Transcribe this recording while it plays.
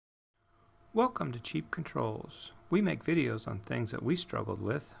Welcome to Cheap Controls. We make videos on things that we struggled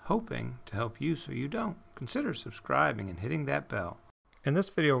with, hoping to help you so you don't. Consider subscribing and hitting that bell. In this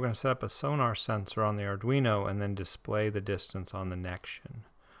video, we're going to set up a sonar sensor on the Arduino and then display the distance on the Nextion.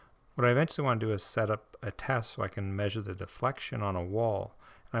 What I eventually want to do is set up a test so I can measure the deflection on a wall.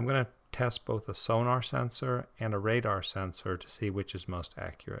 And I'm going to test both a sonar sensor and a radar sensor to see which is most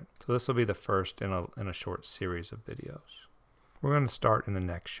accurate. So this will be the first in a short series of videos. We're going to start in the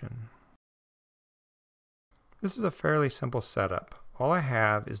Nextion. This is a fairly simple setup. All I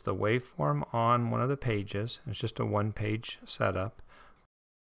have is the waveform on one of the pages. It's just a one-page setup.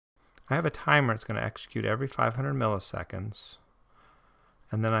 I have a timer that's going to execute every 500 milliseconds.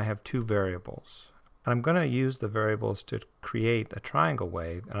 And then I have two variables. And I'm going to use the variables to create a triangle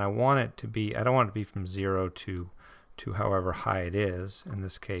wave. And I want it to be, I don't want it to be from 0 to however high it is. In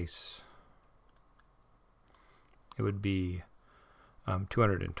this case, it would be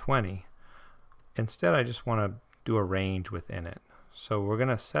 220. Instead, I just want to do a range within it. So we're going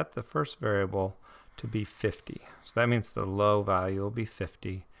to set the first variable to be 50. So that means the low value will be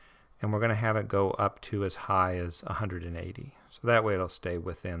 50. And we're going to have it go up to as high as 180. So that way it'll stay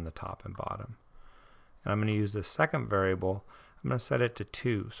within the top and bottom. And I'm going to use this second variable. I'm going to set it to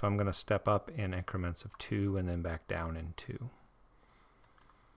 2. So I'm going to step up in increments of 2 and then back down in 2.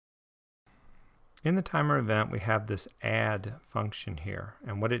 In the timer event, we have this add function here,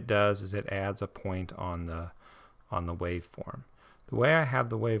 and what it does is it adds a point on the waveform. The way I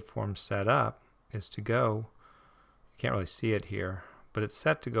have the waveform set up is to go, you can't really see it here, but it's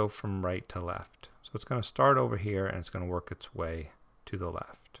set to go from right to left. So it's going to start over here and it's going to work its way to the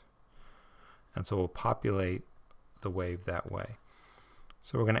left. And so we'll populate the wave that way.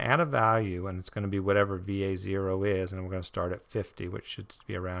 So we're going to add a value, and it's going to be whatever VA0 is, and we're going to start at 50, which should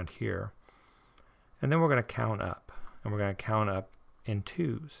be around here. And then we're going to count up, and we're going to count up in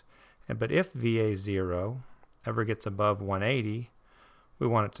 2s. But if VA0 ever gets above 180, we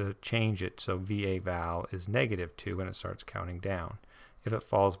want it to change it so VA val is -2 and it starts counting down. If it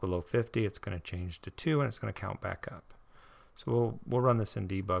falls below 50, it's going to change to 2 and it's going to count back up. So we'll run this in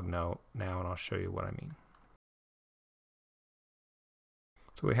debug now and I'll show you what I mean.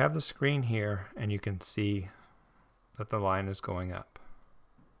 So we have the screen here, and you can see that the line is going up.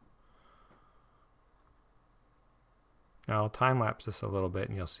 Now I'll time-lapse this a little bit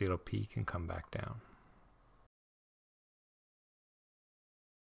and you'll see it'll peak and come back down.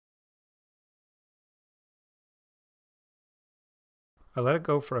 I let it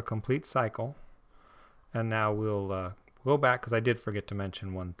go for a complete cycle, and now we'll go back because I did forget to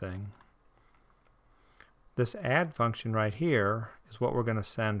mention one thing. This add function right here is what we're going to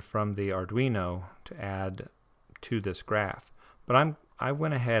send from the Arduino to add to this graph. But I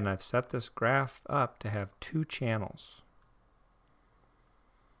went ahead and I've set this graph up to have 2 channels.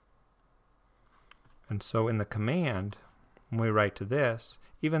 And so in the command, when we write to this,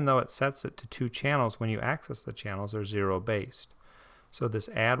 even though it sets it to 2 channels, when you access the channels, they're 0 based. So this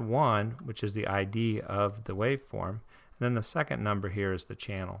add 1, which is the ID of the waveform, and then the second number here is the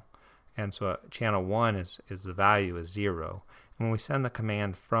channel. And so channel 1 is the value is 0. And when we send the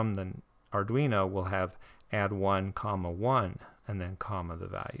command from the Arduino, we'll have add 1, comma 1, and then comma the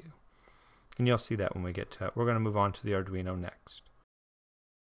value. And you'll see that when we get to it. We're going to move on to the Arduino next.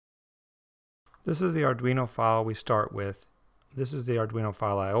 This is the Arduino file we start with. This is the Arduino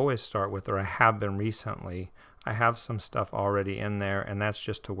file I always start with, or I have been recently. I have some stuff already in there, and that's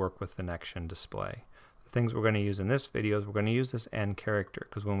just to work with the Nextion display. The things we're going to use in this video is we're going to use this end character,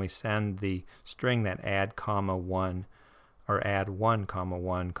 because when we send the string that add comma 1, or add 1 comma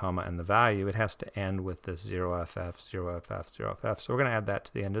 1 comma and the value, it has to end with this 0FF, 0FF, 0FF. So we're going to add that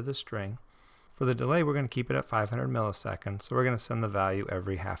to the end of the string. For the delay, we're going to keep it at 500 milliseconds, so we're going to send the value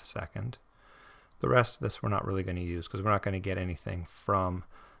every half second. The rest of this we're not really going to use because we're not going to get anything from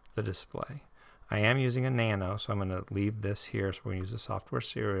the display. I am using a nano, so I'm going to leave this here. So we're going to use the software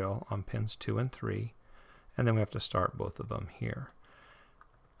serial on pins 2 and 3. And then we have to start both of them here.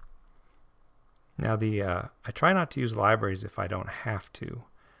 Now I try not to use libraries if I don't have to.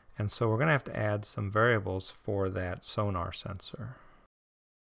 And so we're going to have to add some variables for that sonar sensor.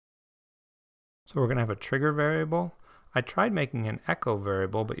 So we're going to have a trigger variable. I tried making an echo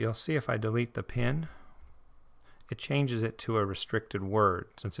variable, but you'll see if I delete the pin, it changes it to a restricted word.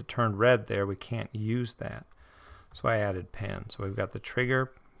 Since it turned red there, we can't use that. So I added pin. So we've got the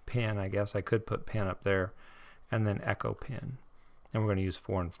trigger pin, I guess I could put pin up there, and then echo pin. And we're going to use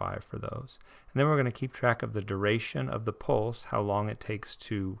 4 and 5 for those. And then we're going to keep track of the duration of the pulse, how long it takes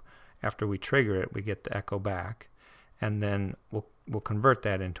to, after we trigger it, we get the echo back. And then we'll convert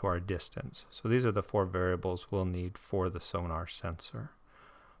that into our distance. So these are the 4 variables we'll need for the sonar sensor.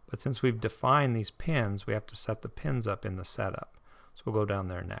 But since we've defined these pins, we have to set the pins up in the setup. So we'll go down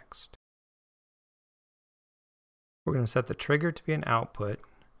there next. We're going to set the trigger to be an output,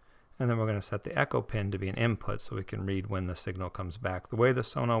 and then we're going to set the echo pin to be an input so we can read when the signal comes back. The way the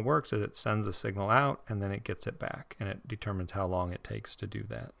Sonar works is it sends the signal out and then it gets it back, and it determines how long it takes to do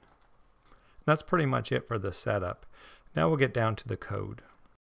that. That's pretty much it for the setup. Now we'll get down to the code.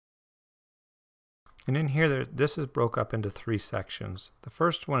 And in here, this is broke up into 3 sections. The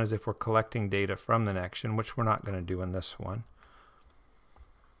first one is if we're collecting data from the Nextion, which we're not going to do in this one.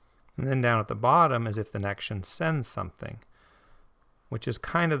 And then down at the bottom is if the Nextion sends something, which is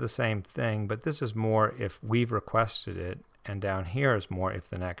kind of the same thing, but this is more if we've requested it, and down here is more if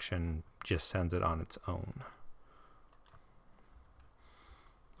the Nextion just sends it on its own.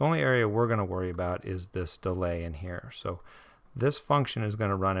 The only area we're going to worry about is this delay in here. So this function is going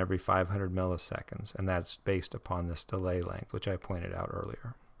to run every 500 milliseconds, and that's based upon this delay length, which I pointed out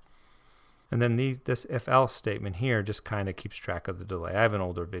earlier. And then this if-else statement here just kind of keeps track of the delay. I have an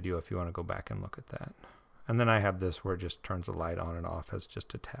older video if you want to go back and look at that. And then I have this where it just turns the light on and off as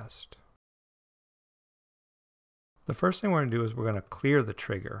just a test. The first thing we're going to do is we're going to clear the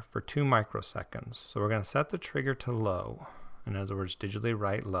trigger for 2 microseconds. So we're going to set the trigger to low, in other words, digitally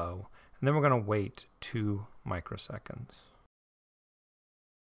write low, and then we're going to wait 2 microseconds.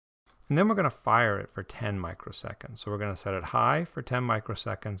 And then we're going to fire it for 10 microseconds. So we're going to set it high for 10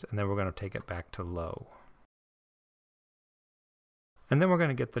 microseconds, and then we're going to take it back to low. And then we're going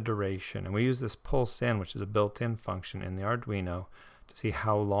to get the duration. And we use this pulse in, which is a built-in function in the Arduino, to see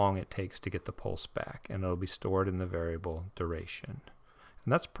how long it takes to get the pulse back. And it'll be stored in the variable duration.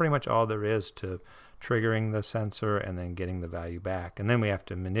 And that's pretty much all there is to triggering the sensor and then getting the value back. And then we have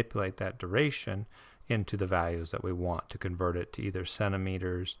to manipulate that duration into the values that we want to convert it to either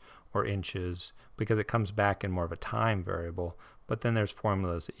centimeters or inches, because it comes back in more of a time variable, but then there's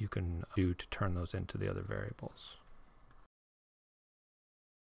formulas that you can do to turn those into the other variables.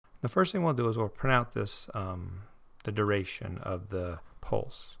 The first thing we'll do is we'll print out this the duration of the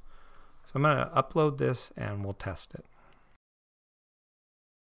pulse. So I'm going to upload this and we'll test it.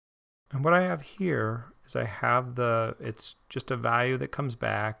 And what I have here is I have it's just a value that comes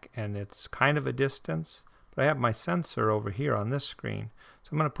back, and it's kind of a distance, but I have my sensor over here on this screen. So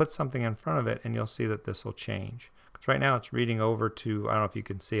I'm going to put something in front of it, and you'll see that this will change. Because right now it's reading over to, I don't know if you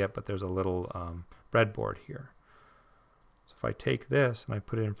can see it, but there's a little breadboard here. So if I take this and I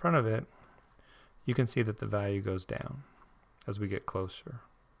put it in front of it, you can see that the value goes down as we get closer.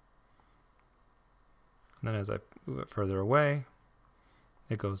 And then as I move it further away,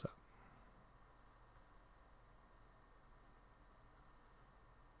 it goes up.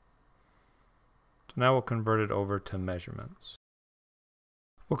 So now we'll convert it over to measurements.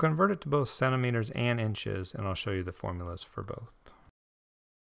 We'll convert it to both centimeters and inches, and I'll show you the formulas for both.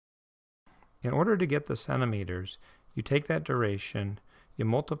 In order to get the centimeters, you take that duration, you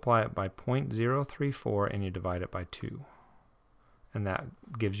multiply it by 0.034, and you divide it by 2. And that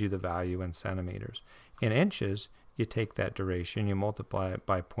gives you the value in centimeters. In inches, you take that duration, you multiply it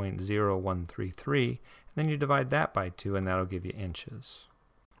by 0.0133, and then you divide that by 2, and that'll give you inches.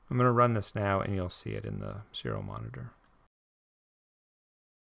 I'm going to run this now, and you'll see it in the serial monitor.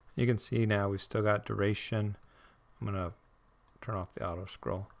 You can see now we've still got duration. I'm going to turn off the auto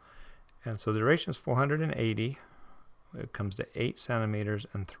scroll. And so the duration is 480. It comes to 8 centimeters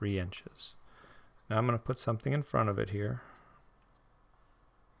and 3 inches. Now I'm going to put something in front of it here.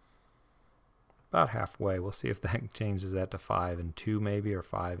 About halfway. We'll see if that changes that to 5 and 2 maybe, or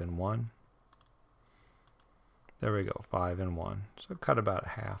 5 and 1. There we go, 5 and 1. So cut about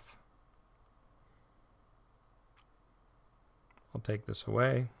half. We'll take this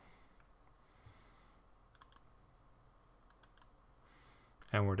away.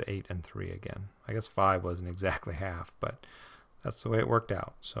 And we're to 8 and 3 again. I guess 5 wasn't exactly half, but that's the way it worked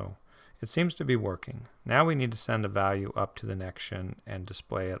out. So it seems to be working. Now we need to send a value up to the Nextion and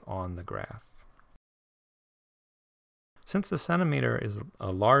display it on the graph. Since the centimeter is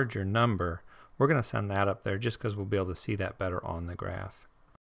a larger number, we're going to send that up there just because we'll be able to see that better on the graph.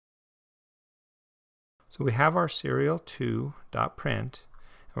 So we have our serial2.print,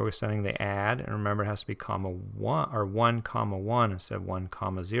 and we're sending the add, and remember it has to be comma 1 or 1, comma 1 instead of 1,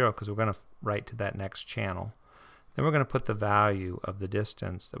 comma 0, because we're going to write to that next channel. Then we're going to put the value of the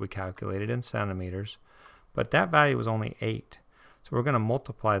distance that we calculated in centimeters, but that value was only 8. So we're going to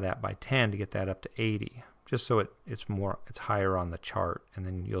multiply that by 10 to get that up to 80, just so it's higher on the chart, and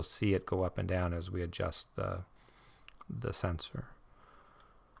then you'll see it go up and down as we adjust the sensor.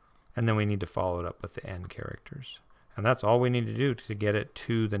 And then we need to follow it up with the end characters. And that's all we need to do to get it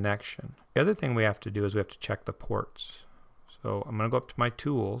to the Nextion. The other thing we have to do is we have to check the ports. So I'm going to go up to my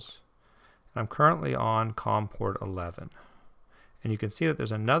tools. I'm currently on COM port 11. And you can see that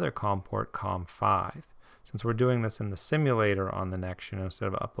there's another COM port, COM 5. Since we're doing this in the simulator on the Nextion instead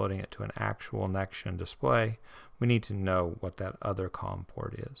of uploading it to an actual Nextion display, we need to know what that other COM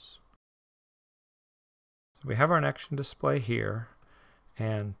port is. So we have our Nextion display here,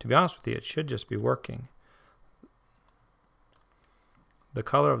 and to be honest with you, it should just be working. The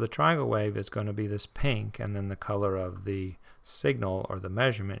color of the triangle wave is going to be this pink, and then the color of the signal or the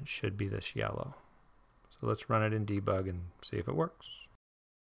measurement should be this yellow. So let's run it in debug and see if it works.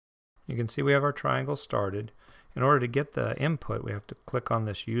 You can see we have our triangle started. In order to get the input, we have to click on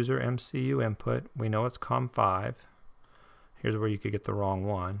this user MCU input. We know it's COM 5. Here's where you could get the wrong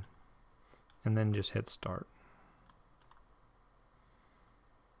one. And then just hit start.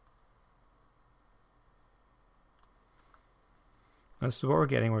 This is what we're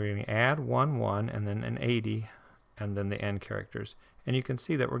getting. We're getting add 1, 1, and then an 80, and then the end characters. And you can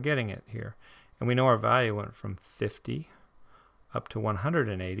see that we're getting it here. And we know our value went from 50 up to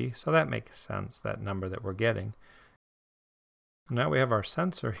 180, so that makes sense, that number that we're getting. Now we have our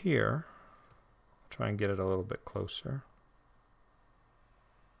sensor here. I'll try and get it a little bit closer.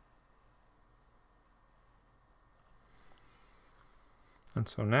 And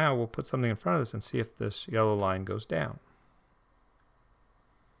so now we'll put something in front of this and see if this yellow line goes down.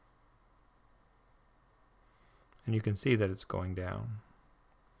 And you can see that it's going down.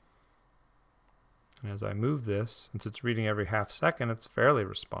 And as I move this, since it's reading every half second, it's fairly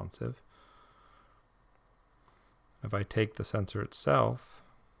responsive. If I take the sensor itself,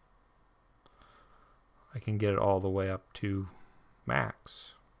 I can get it all the way up to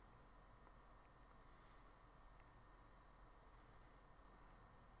max.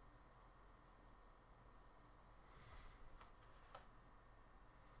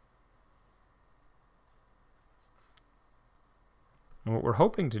 And what we're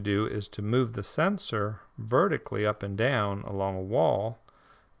hoping to do is to move the sensor vertically up and down along a wall,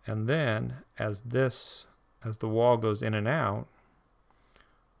 and then as the wall goes in and out,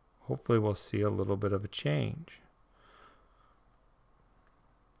 hopefully we'll see a little bit of a change.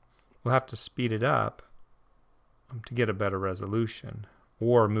 We'll have to speed it up to get a better resolution,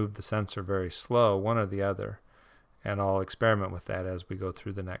 or move the sensor very slow, one or the other, and I'll experiment with that as we go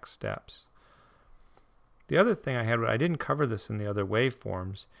through the next steps. The other thing I had, I didn't cover this in the other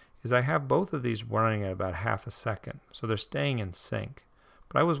waveforms, is I have both of these running at about half a second, so they're staying in sync.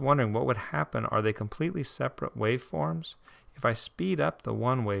 But I was wondering what would happen. Are they completely separate waveforms? If I speed up the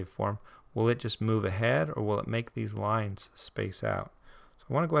one waveform, will it just move ahead, or will it make these lines space out? So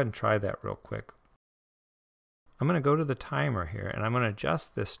I want to go ahead and try that real quick. I'm going to go to the timer here, and I'm going to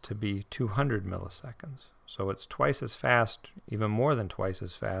adjust this to be 200 milliseconds. So it's twice as fast, even more than twice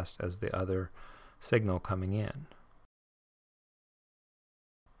as fast as the other signal coming in.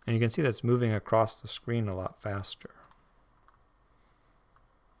 And you can see that's moving across the screen a lot faster.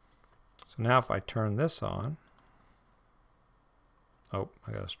 So now if I turn this on, oh,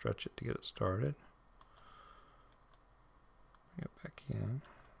 I gotta stretch it to get it started. Bring it back in.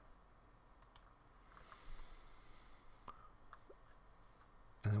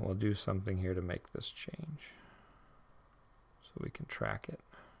 And then we'll do something here to make this change so we can track it.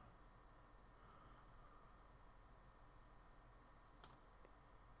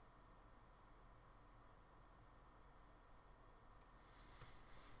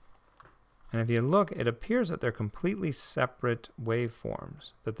 And if you look, it appears that they're completely separate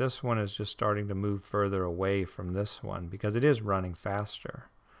waveforms, that this one is just starting to move further away from this one because it is running faster.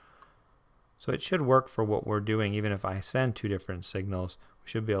 So it should work for what we're doing. Even if I send two different signals, we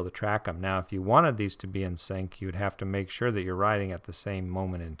should be able to track them. Now, if you wanted these to be in sync, you'd have to make sure that you're writing at the same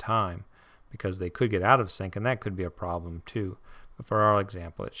moment in time, because they could get out of sync, and that could be a problem too. But for our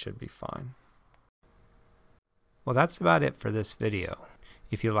example, it should be fine. Well, that's about it for this video.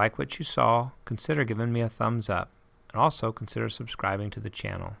 If you like what you saw, consider giving me a thumbs up, and also consider subscribing to the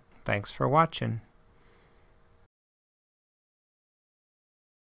channel. Thanks for watching.